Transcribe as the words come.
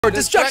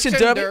Destruction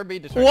Derby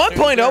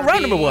 1.0,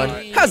 round number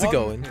 1. How's it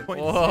going?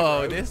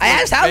 Whoa, I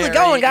asked, how's it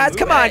going, guys?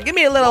 Come on, give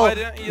me a little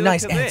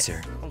nice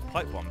answer.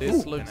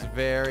 This looks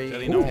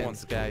very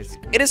intense, guys.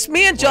 It is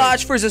me and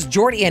Josh versus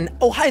Jordy and...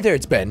 Oh, hi there,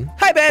 it's Ben.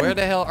 Hi, Ben. Where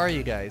the hell are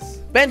you guys?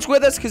 Ben's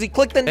with us because he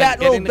clicked on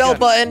that little bell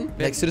button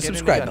next to the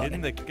subscribe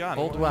button.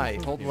 Hold Y,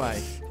 hold Y.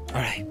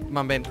 All right. Come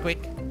on, Ben,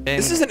 quick.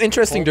 This is an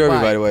interesting derby,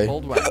 by the way.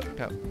 Hold Y.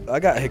 Go.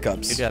 I got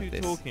hiccups. You got What are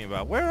this. you talking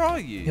about? Where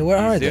are you? Yeah, where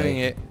are Doing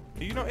they? it.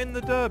 Are you not in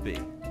the derby?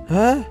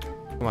 Huh?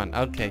 Come on,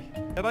 okay.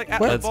 They're like at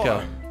Where? the Let's go.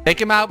 bottom.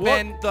 Take him out,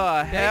 Ben. What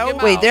the hell? him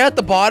out. Wait, they're at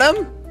the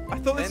bottom? I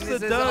thought Ben, this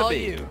was a is all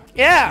derby. you.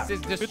 Yeah. This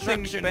is Good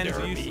thing Destruction Ben's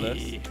Derby.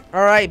 useless.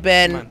 All right, Come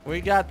Ben. on,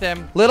 we got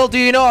them. Little do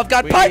you know, I've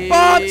got pipe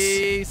bombs.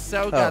 We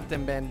got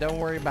them, Ben. Don't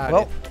worry about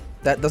Well, it.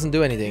 that doesn't do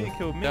You anything.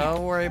 killed me.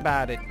 Don't worry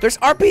about it. There's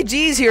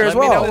RPGs here as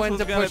Let me know well. when This was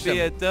to going push to be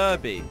them. a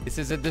derby. This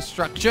is a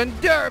Destruction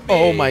Derby.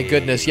 Oh my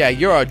goodness, yeah,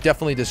 you're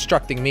definitely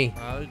destructing me.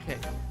 Okay.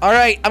 All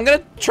right, I'm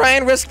gonna try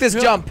and risk this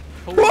jump. Oh.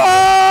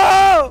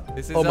 Whoa!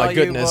 This is Oh my all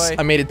goodness, you, boy.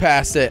 I made it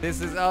past it.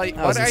 This is all you.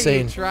 That was What are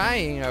insane. you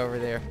trying over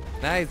there?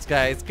 Nice,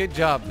 guys. Good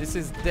job. This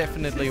is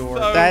definitely This is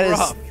worth so it. That is,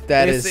 rough.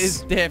 that This is.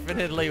 is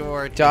definitely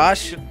worth it.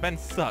 Josh? Ben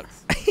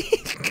sucks.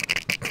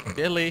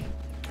 Billy.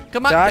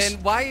 Come on, Josh?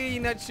 Ben. Why are you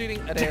not shooting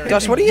at Aaron?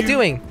 Josh, what are you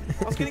doing?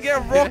 I was going to get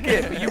a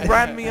rocket, but you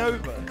ran me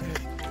over.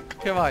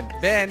 Come on,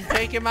 Ben.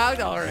 Take him out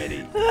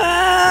already.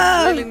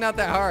 Ah! Really not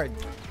that hard.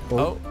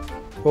 Oh.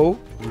 Oh. Oh,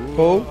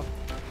 oh,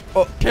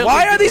 oh. Kill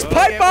Why him. are these Okay,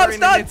 pipe we're bombs in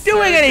not an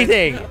doing insurgent.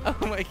 anything? Oh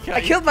my God. I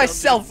you killed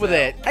myself with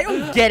it. yourself. I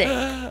don't get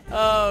it.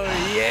 Oh,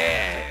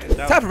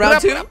 yeah. Time for round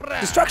 2.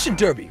 Destruction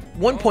Derby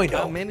 1.0.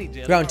 How many,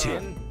 Jill? Round 2.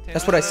 10,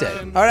 That's what I said.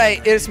 10. All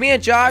right, it's me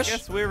and I Josh.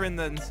 guess we're in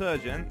the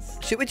insurgents.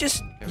 Should we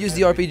just use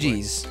the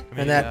RPGs? I mean,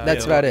 And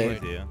that's yeah, about that'd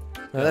it. be easier.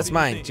 No, that's You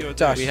mine. think you're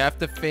Josh. We have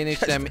to finish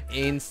them Josh,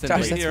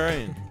 instantly. that's- Your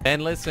own.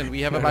 And listen,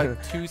 we have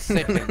about 2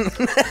 seconds.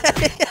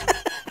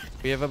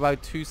 We have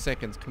about 2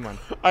 seconds. Come on.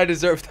 I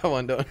deserve that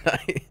one, don't I?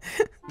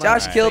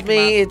 Josh Alright, killed take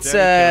him me. out. It's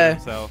Jerry killed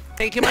himself.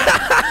 Take him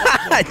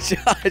out.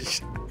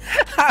 Josh.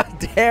 How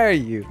dare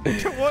you?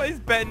 What is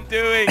Ben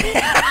doing?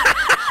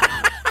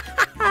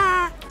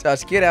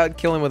 Josh, get out and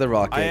kill him with a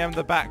rocket. I am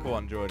the back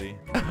one, Jordy.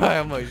 I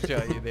almost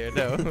shot you there,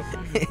 no.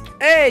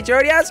 Hey,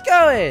 Jordy, how's it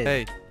going?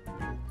 Hey,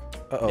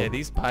 Uh-oh. yeah,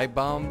 these pipe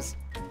bombs,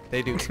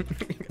 they do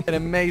an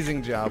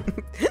amazing job.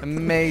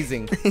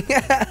 Amazing.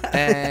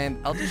 And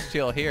I'll just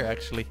chill here,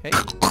 actually. Hey.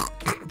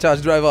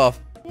 Josh, drive off.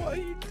 What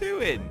are you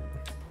doing?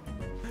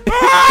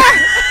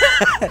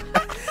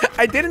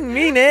 I didn't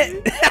mean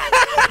it.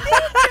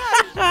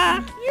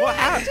 What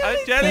happened?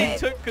 Jelly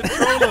took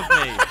control of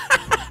me.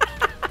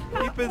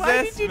 He Why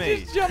possessed did you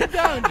me. just jump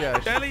down,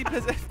 Josh? Jelly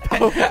possessed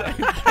Oh,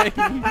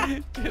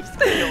 Ben. just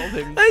killed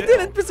him. I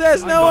didn't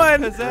possess no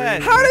I'm one. not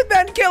possessed. How did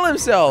Ben kill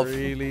himself?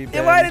 Really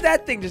And why bad. did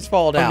that thing just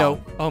fall Oh down?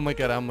 no. Oh my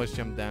god, I almost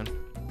jumped down.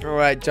 All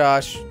right,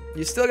 Josh.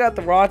 You still got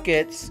the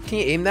rockets. Can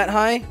you aim that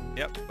high?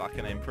 Yep, I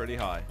can aim pretty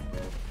high.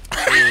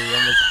 You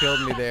almost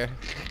killed me there.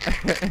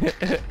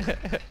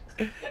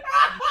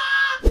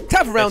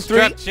 Time for round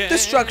 3.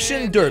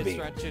 Destruction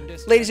Derby.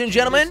 Ladies and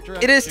gentlemen,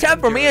 it is time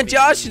for me and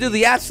Josh to do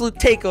the absolute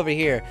takeover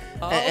here.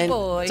 Oh, and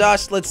boy.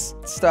 Josh, let's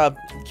stop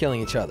killing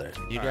each other.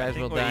 You Alright, I guys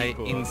think will we're die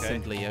equal, okay?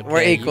 instantly. Okay?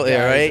 We're equal you here,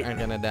 guys right? are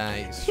gonna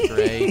die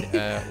straight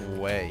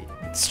away.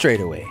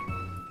 Straight away.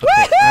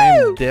 Okay, I'm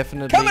Woohoo!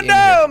 definitely Coming in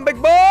down, big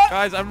boy!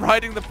 Guys, I'm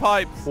riding the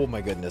pipes. Oh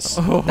my goodness.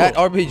 Oh. That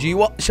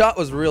RPG shot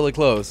was really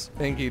close. Here.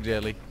 Thank you,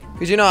 Jelly.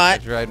 Because you know I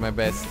what? tried my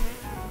best.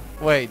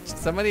 Wait,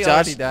 somebody Josh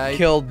already died.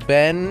 killed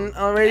Ben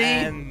already?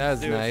 And That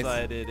was nice.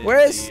 suicided in Where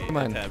is- the Come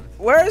on. attempt.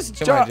 Where's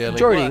Come on, Jelly.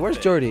 Jordy? What? Where's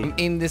Jordy? I'm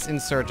in this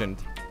insurgent.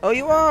 Oh,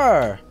 you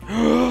are.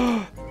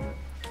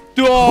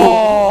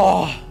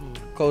 Oh!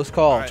 Close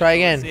call. Alright, Try let's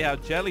again. see how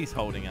Jelly's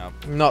holding up.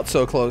 Not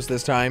so close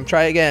this time.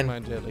 Try again. Come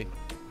on, Jelly.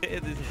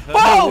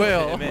 Oh!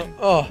 Will.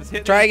 Oh, Just hit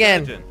the try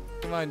again. insurgent.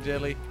 Come on,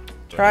 Jelly.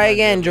 Try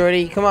again,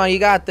 Jordy. Come on, you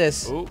got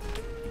this. Oh.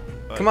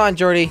 Come on,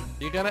 Jordy.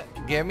 You gonna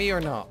get me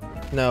or not?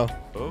 No.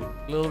 Oh.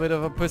 A little bit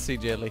of a pussy,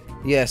 Jelly.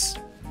 Yes.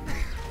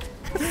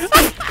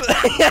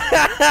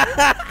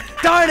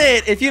 Darn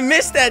it! If you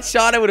missed that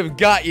shot, I would have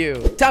got you.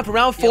 Time for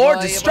round 4,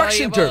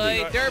 Destruction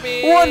Derby.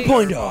 Derby.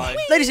 1.0.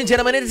 Ladies and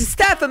gentlemen, it is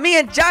time for me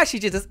and Josh to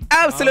just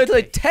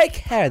absolutely take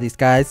care of these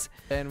guys.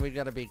 Then we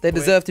gotta be. They quick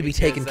deserve to be because,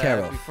 taken care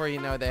of. Before you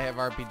know, they have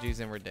RPGs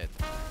and we're dead.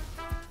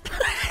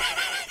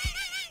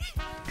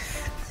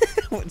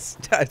 What's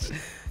Josh?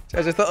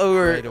 Josh, I thought we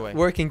Right were away.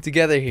 working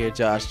together here,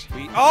 Josh.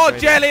 Oh,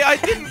 Jelly, I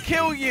didn't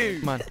kill you.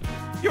 Come on.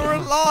 You're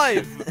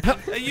alive.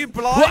 Are you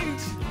blind?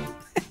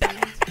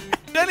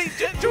 Jelly,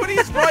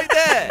 Jordy's right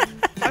there.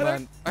 Come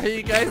on. Are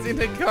you guys in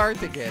the car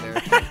together?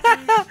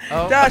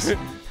 Oh. Josh,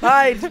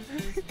 hide.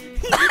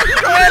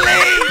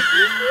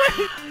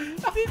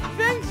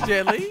 Thanks,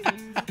 Jelly.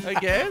 I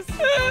guess.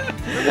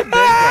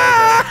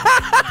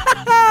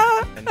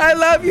 I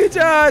love you,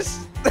 Josh.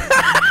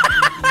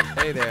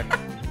 Hey there.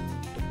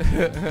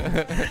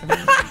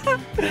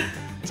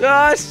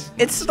 Josh,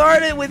 it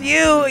started with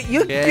you.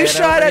 You Get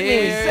shot over at me.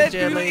 here, Said we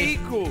were Jelly.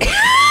 equal.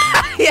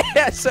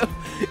 Yeah, so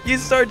you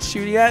start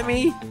shooting at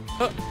me.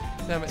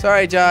 Damn it.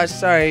 Sorry, Josh.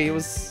 Sorry. It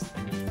was.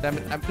 Damn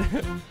it.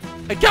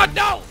 I can't,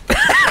 no!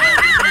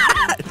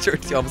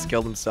 Jordy almost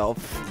killed himself.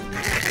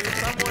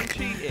 Someone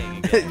cheating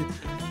again.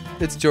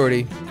 It's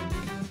Jordy. Damn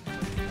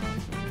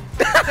it,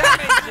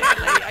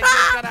 Jelly. I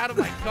just got out of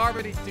my car,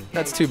 but he's too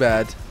That's too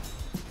bad. This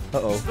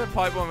Uh-oh. is the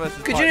pipe bomb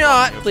versus Could pipe you bomb,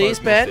 not, you're please,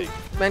 both Ben? missing.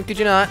 Ben, could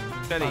you not?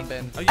 Jelly, Come on,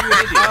 Ben. are you an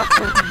idiot?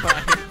 Oh,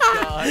 my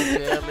God,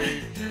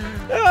 Jelly.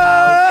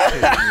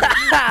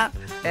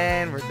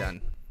 And we're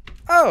done.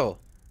 Oh.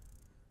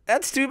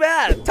 That's too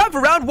bad. Time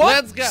for round 1.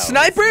 Let's go.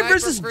 Sniper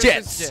versus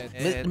Jets.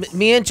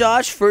 Me and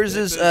Josh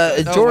versus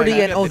Jordy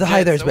and... Oh,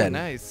 hi, there's Ben.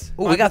 Nice.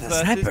 Oh, we got the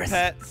Versus snipers.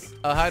 Pets.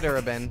 Oh, hi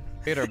there, Ben.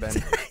 Peter, Ben.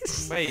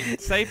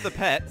 Wait, save the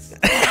pets.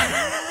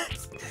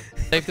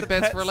 Save the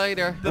pets for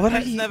later. The What are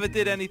pets you- never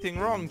did anything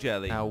wrong,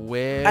 Jelly. Now,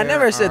 where I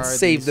never said are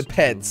save the these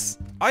pets.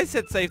 I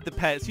said save the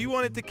pets. You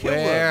wanted to two? kill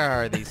Where them.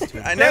 are these two?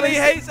 I never Jelly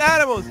said- hates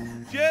animals.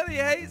 Jelly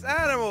hates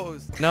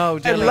animals. No,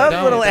 Jelly, love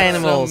don't. little That's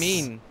animals. So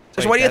mean.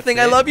 Josh, Wait, why do you that's think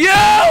I it? love you?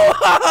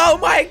 Oh,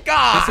 my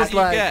God. This is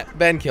What do you like- get?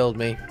 Ben killed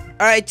me.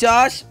 All right,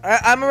 Josh.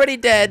 I'm already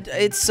dead.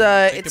 It's Take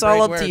a all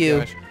break up where, to you.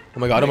 Josh? Oh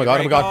my god! Oh my god!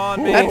 Oh my Break god!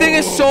 on That me. thing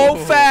is so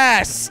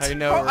fast. I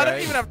know, Oh, I don't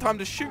right? even have time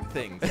to shoot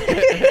things.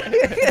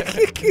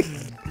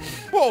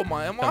 Whoa,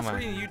 my Come on.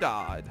 screen, you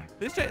died.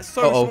 This jet is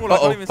so Uh-oh, small, I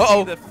can't even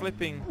uh-oh. see the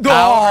flipping.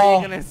 How are Oh.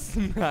 you gonna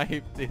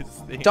snipe this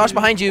thing? Josh,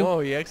 behind you.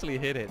 Oh, you actually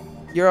hit it.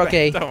 You're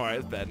okay. Don't worry,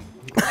 it's Ben.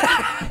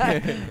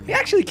 He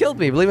actually killed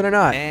me. Believe it or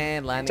not.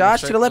 And landing.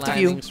 Josh, strip, to the left of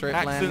you. landing, strip,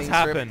 Accidents landing,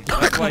 happen. strip.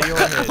 That's why you're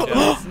here,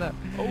 Josh. Snap.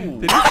 Oh.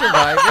 Did you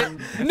survive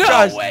it? No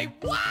Josh. way.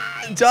 What?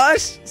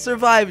 Josh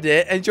survived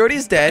it, and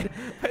Jordy's dead.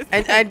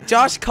 And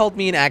Josh called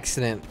me an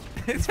accident.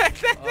 Oh,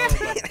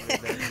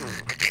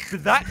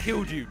 That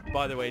killed you,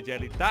 by the way,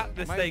 Jelly. That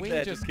my mistake wing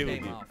there just just killed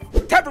came you.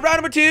 off. Time for round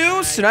number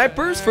 2: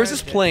 snipers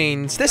versus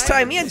planes. This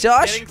time, me and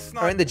Josh Getting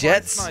are in the sniped by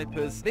Jets.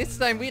 Snipers. This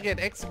time we get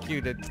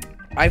executed.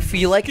 I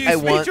feel like I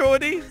Excuse me, want.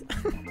 Jordy.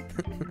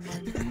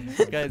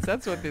 Guys,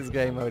 that's what this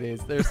game mode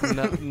is. There's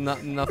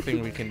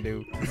nothing we can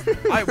do.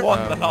 I won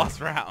the Oh.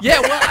 last round. Yeah,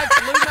 well, I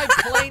flew my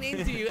plane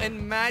into you,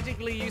 and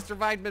magically you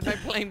survived, but my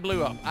plane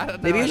blew up. I don't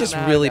know. Maybe I you're don't just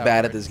know how really that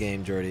bad at works. this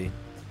game, Jordy.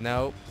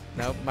 Nope,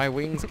 nope. My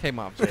wings came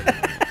off. Jake.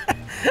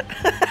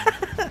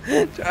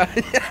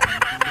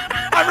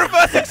 I'm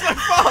reversing so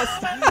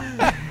fast.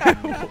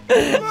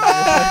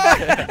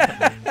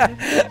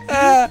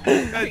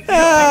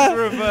 Guys,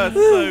 reverse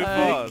so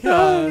fast.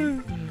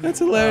 That's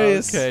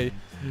hilarious. Okay.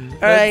 All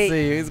right, Let's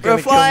see, who's we're gonna kill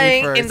me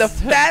flying in the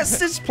first?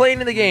 fastest plane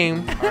in the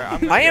game.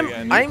 Alright, I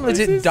am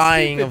legit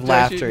dying of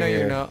laughter no, here.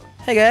 You're not.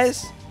 Hey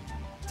guys,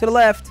 to the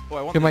left. Oh,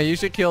 I want Come on, you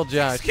should kill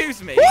Josh.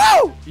 Excuse me.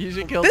 Woo! You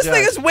should kill This Josh.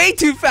 thing is way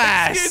too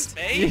fast.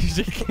 Excuse You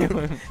me. should kill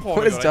him. Oh What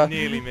my is God, Jo- I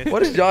nearly missed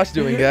What is it. Josh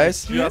doing,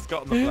 guys? Just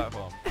got on the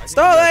platform. I think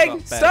Stalling! you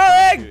guys got better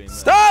Stalling! at doing that.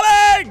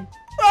 Stalling!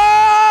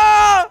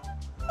 Ah! Yeah, Jelly,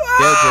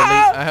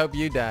 Ah! I hope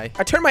you die.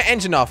 I turned my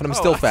engine off and I'm Oh,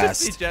 still I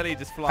just see fast. Jelly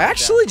just I flying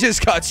actually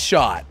just got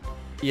shot.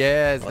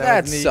 Yes, that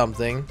That's was neat.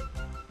 something.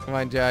 Come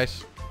on,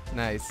 Josh.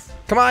 Nice.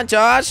 Come on,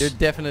 Josh. You're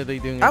definitely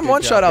doing a I'm good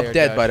one job shot up there,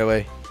 dead, Josh. by the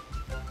way.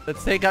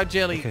 Let's take out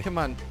Jelly. Come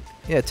on.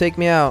 Yeah, take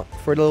me out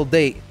for a little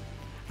date.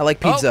 I like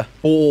pizza.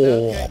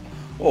 Oh. Okay.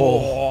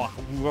 Oh.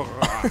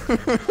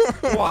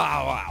 down.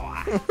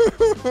 Wow.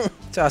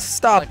 Just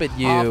stop Like it,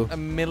 you. half a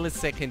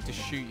millisecond to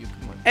shoot you.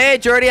 Come on. Hey,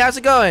 Jordy, how's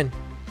it going?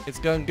 It's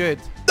going good.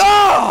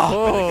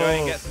 Oh! When the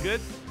going gets good,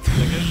 the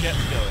good gets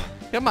going.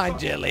 Come on,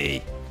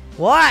 Jelly.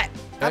 What?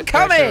 I'm Josh,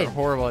 you're coming.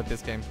 horrible at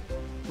this game.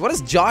 What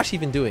is Josh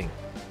even doing?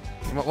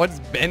 What's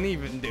Ben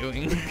even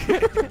doing?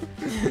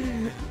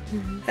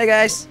 Hey,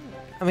 guys.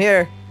 I'm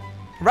here.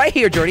 Right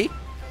here, Jordy.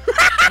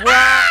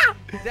 Ow.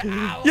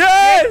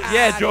 Yes!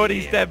 Yeah,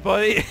 Jordy's dead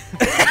body.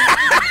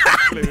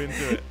 Flew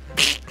into it.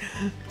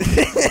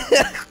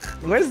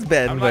 Where's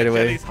Ben, I'm by like the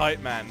way? Jelly's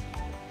hype man.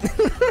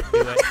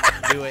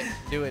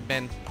 Do it,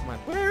 Ben. Come on.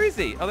 Where is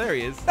he? Oh, there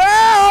he is.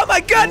 Oh, my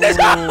goodness!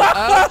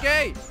 Ooh,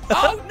 okay.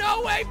 Oh,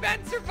 no way.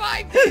 Ben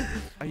survived.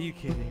 Are you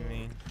kidding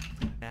me?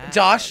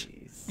 Josh,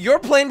 your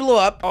plane blew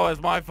up. Oh, it's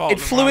my fault. It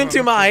flew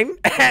into mine,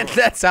 and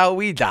that's how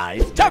we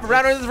died. Time for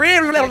round number 3.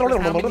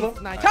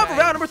 Time for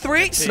round number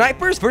 3.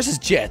 Snipers versus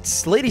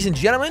Jets. Ladies and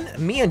gentlemen,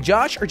 me and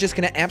Josh are just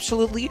gonna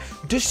absolutely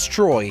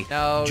destroy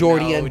No,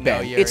 Jordy no, and no,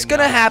 Ben. you're It's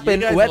gonna not.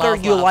 happen You guys whether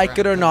love you like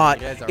it or Valorant. not.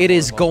 You guys are It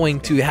is horrible. going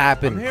to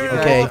happen. I'm hearing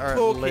Okay, all are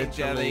talking, literally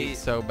Jelly.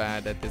 so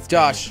bad at this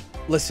Josh, game.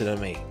 listen to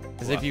me.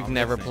 As if you've I'm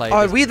never listening. played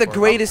Are this we the before.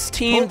 greatest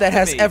team Talk that to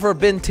has me. ever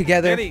been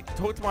together? Jelly,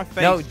 talk to my face.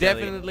 No, Jelly.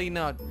 definitely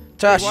not.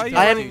 Josh, Why are you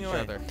I running am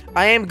away?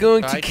 I am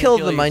going I to can kill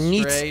kill them. you I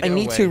need straight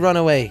to away. run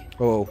away.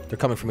 Oh, they're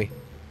coming for me.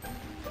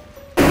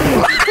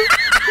 Come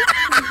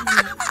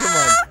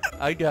on.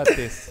 I got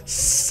this.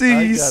 See,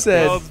 I got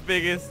said. World's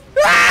biggest.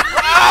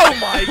 Oh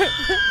my!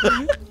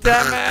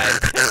 Damn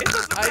it.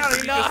 I do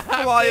did not just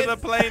have fly this. the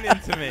plane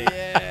into me.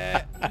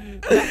 Yeah.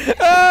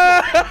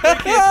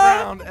 Biggest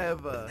round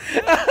ever.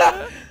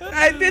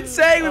 I did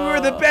say we were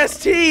the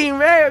best team,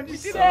 man. I'm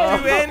just Didn't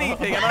saying. do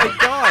anything and I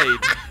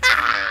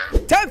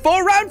died. Time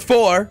for round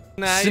 4.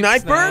 Nice,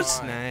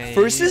 Snipers nice.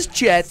 versus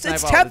Jets. Snipe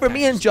It's all time the for time,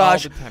 me and all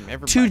Josh the time, to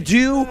everybody.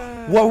 do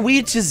what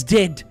we just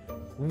did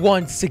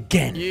once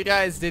again. You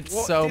guys did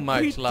What so did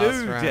much we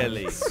last do, round.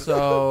 Jelly?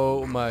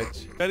 So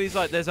much. Jelly's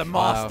like, there's a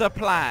master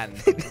plan.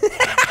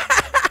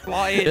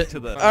 Fly into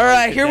them. All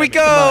right, here we Academic.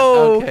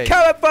 go. on, okay.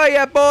 Coming for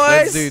ya, boys.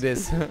 Let's do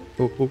this. Bam,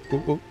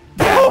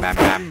 bam,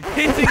 bam.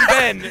 Hitting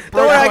Ben. Don't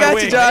worry, I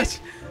got you, Josh.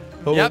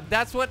 Yep,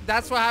 that's what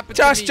happened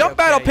Josh, to me. jump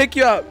out. I'll pick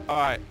you up. All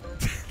right.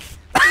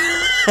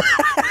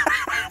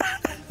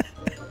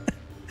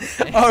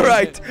 All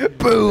right.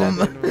 Boom.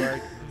 Doesn't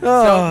work. So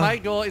Oh. my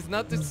goal is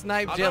not to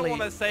snipe I don't Jelly.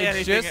 wanna say it's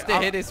anything. just to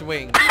hit his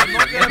wing. I'm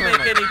not going to make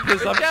any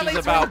presumptions Jelly's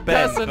about wing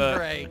Ben, doesn't but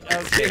break.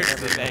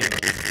 seriously,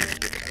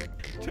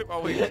 took my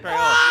wing straight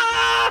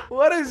off.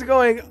 What is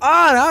going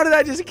on? How did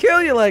I just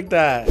kill you like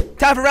that?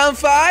 Time for round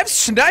 5.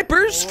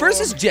 Snipers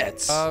versus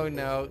Jets. Oh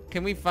no.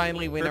 Can we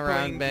finally win a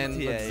round, Ben?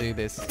 Crippling Let's TA. do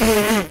this.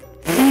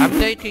 I'm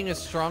taking a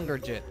stronger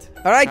Jet.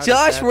 All right, How does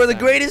Josh, that we're the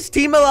sound? greatest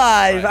team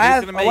alive. Right, I who's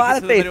have gonna a make lot it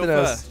of to the faith middle in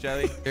us. first,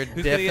 Jelly? You're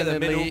Who's gonna get the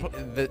definitely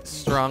middle the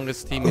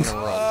strongest team in the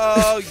world.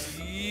 Oh,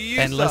 you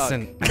And suck.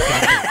 listen, I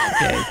got it,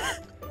 okay?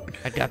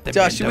 I got the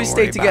Josh, should we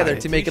stay together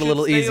to You make it a should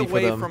little stay easy for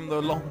away them? from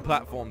the long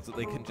platforms that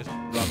they can just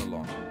run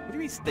along. What do you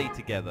mean stay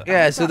together?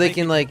 Yeah, How's so that they make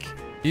can it- like.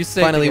 You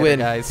stay finally together, win.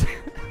 guys.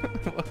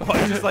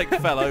 I just like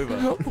fell over. I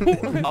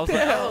was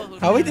like, oh.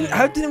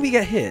 How didn't we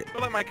get hit? I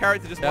feel like my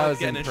character just That wanted was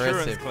to get an insurance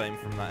impressive. claim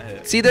from that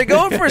hit. See, they're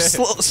going for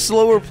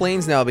slower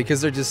planes now because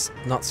they're just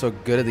not so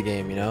good at the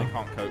game, you know? I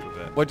can't cope with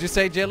it. What'd you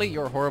say, Jelly?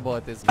 You're horrible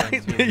at this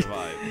game. too.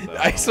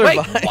 I survived, so I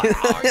don't know.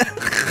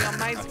 survived. Wait, on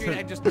my screen,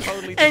 I just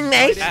totally And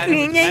nice destroyed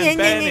it. And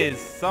Ben is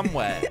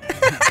somewhere.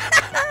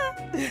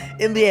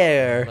 In the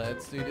air,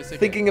 Let's do this again.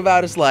 thinking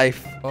about his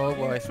life. Oh You're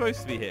boy.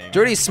 supposed to be hitting.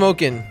 Jordy's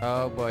smoking.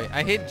 Oh boy.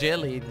 I hit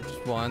Jelly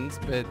just once,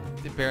 but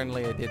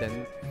apparently I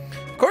didn't.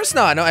 Of course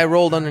not. No, I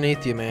rolled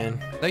underneath you, man.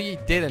 No, you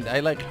didn't. I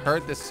like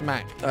heard the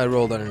smack. I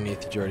rolled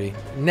underneath you, Jordy.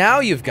 Now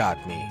you've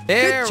got me.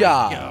 There Good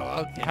job. we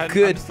go. Okay. I'm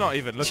Good just not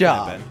even looking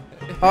job. at Ben.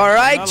 All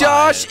right, I'm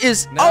Josh alive.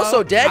 is No,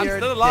 also I'm dead. you're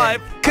still alive.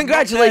 dead. I'm not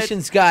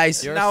Congratulations,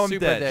 guys. You're Now I'm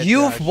super dead. dead.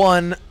 You've Josh.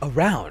 won a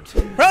round.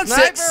 Round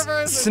Sniper 6.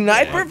 versus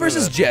Sniper Jets.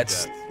 versus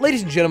Jets.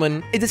 Ladies and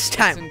gentlemen, it is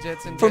time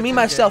Jets and for Jets me, and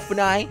myself, Jets.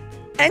 and I,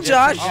 and Jets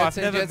Josh and Oh, I've Jets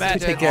and never Jets met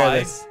and to take Jets. care of I.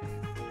 this.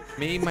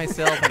 Me,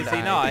 myself, and Is he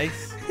I.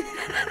 nice?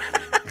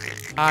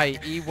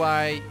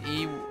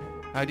 I-E-Y-E.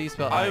 How do you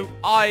spell I?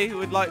 I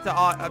would like to.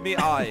 I mean,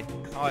 I.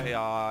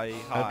 Hi.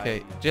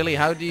 Okay, Jilly,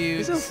 how do you?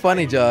 You're so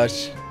funny,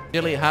 Josh.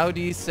 Jilly, how do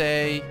you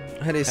say?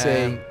 How do you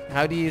say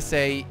How do you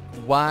say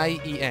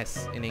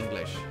Y-E-S in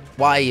English?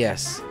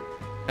 Y-E-S?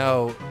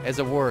 No, as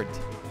a word.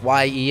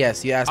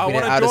 Y-E-S. You asked I me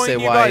want how to to say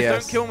join you guys. Don't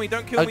Y-E-S. kill me.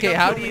 Don't kill me. Okay, don't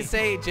how kill do me. you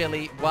say it,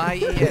 Jilly?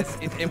 Y-E-S.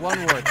 It's in one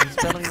word. I'm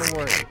spelling the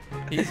word.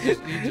 You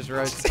just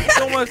wrote. It's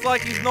almost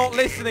like he's not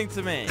listening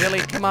to me. Jilly,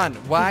 come on.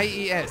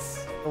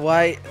 Y-E-S.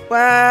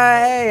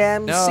 Y-M-C-A.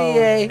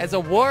 No, as a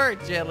word,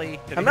 Jelly.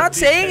 I'm not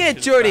saying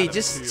it, Jordy.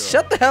 Just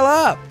shut the hell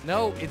up.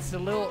 No, it's a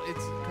little.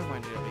 It's come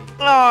on, Jelly.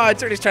 Oh,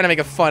 Jordy's trying to make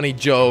a funny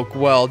joke.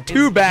 Well,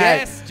 too It's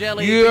bad. yes,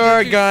 Jelly, You're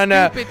because you're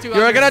gonna stupid to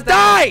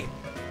die. understand.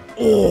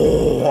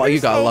 Oh,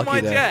 you got Stole lucky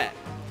my there. jet.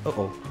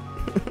 Uh-oh.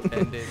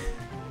 And it-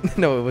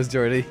 No, it was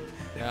Jordy.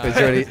 Yeah, It was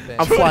Jordy. it's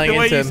I'm dead. flying the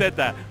way into you him. said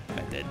that.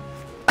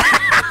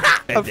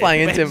 I'm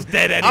flying into him. Ben's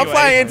dead I'm anyway.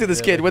 flying into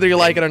this kid, whether you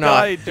like it or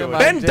not. Died, Come Jordy. on,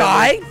 Ben Jelly.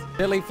 died?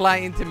 Jelly, fly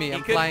into me. He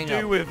I'm could flying do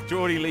up. with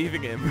Jordy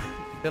leaving him.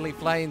 Jelly,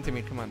 fly into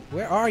me. Come on.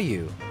 Where are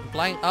you? I'm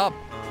flying up.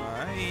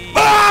 Alright.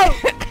 Oh!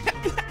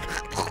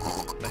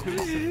 Who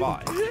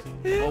survived?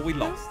 Well, we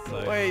lost.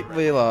 So. Wait.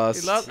 We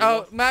lost.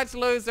 Oh, match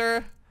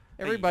loser.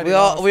 Everybody We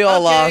all lost. Okay,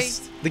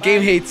 lost. The game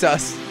bye. hates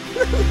us.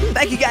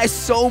 Thank you guys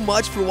so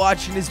much for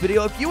watching this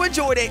video. If you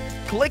enjoyed it,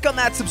 click on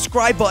that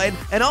subscribe button,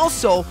 and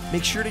also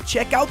make sure to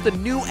check out the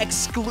new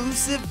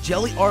exclusive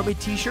Jelly Army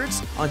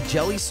t-shirts on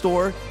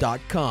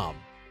jellystore.com.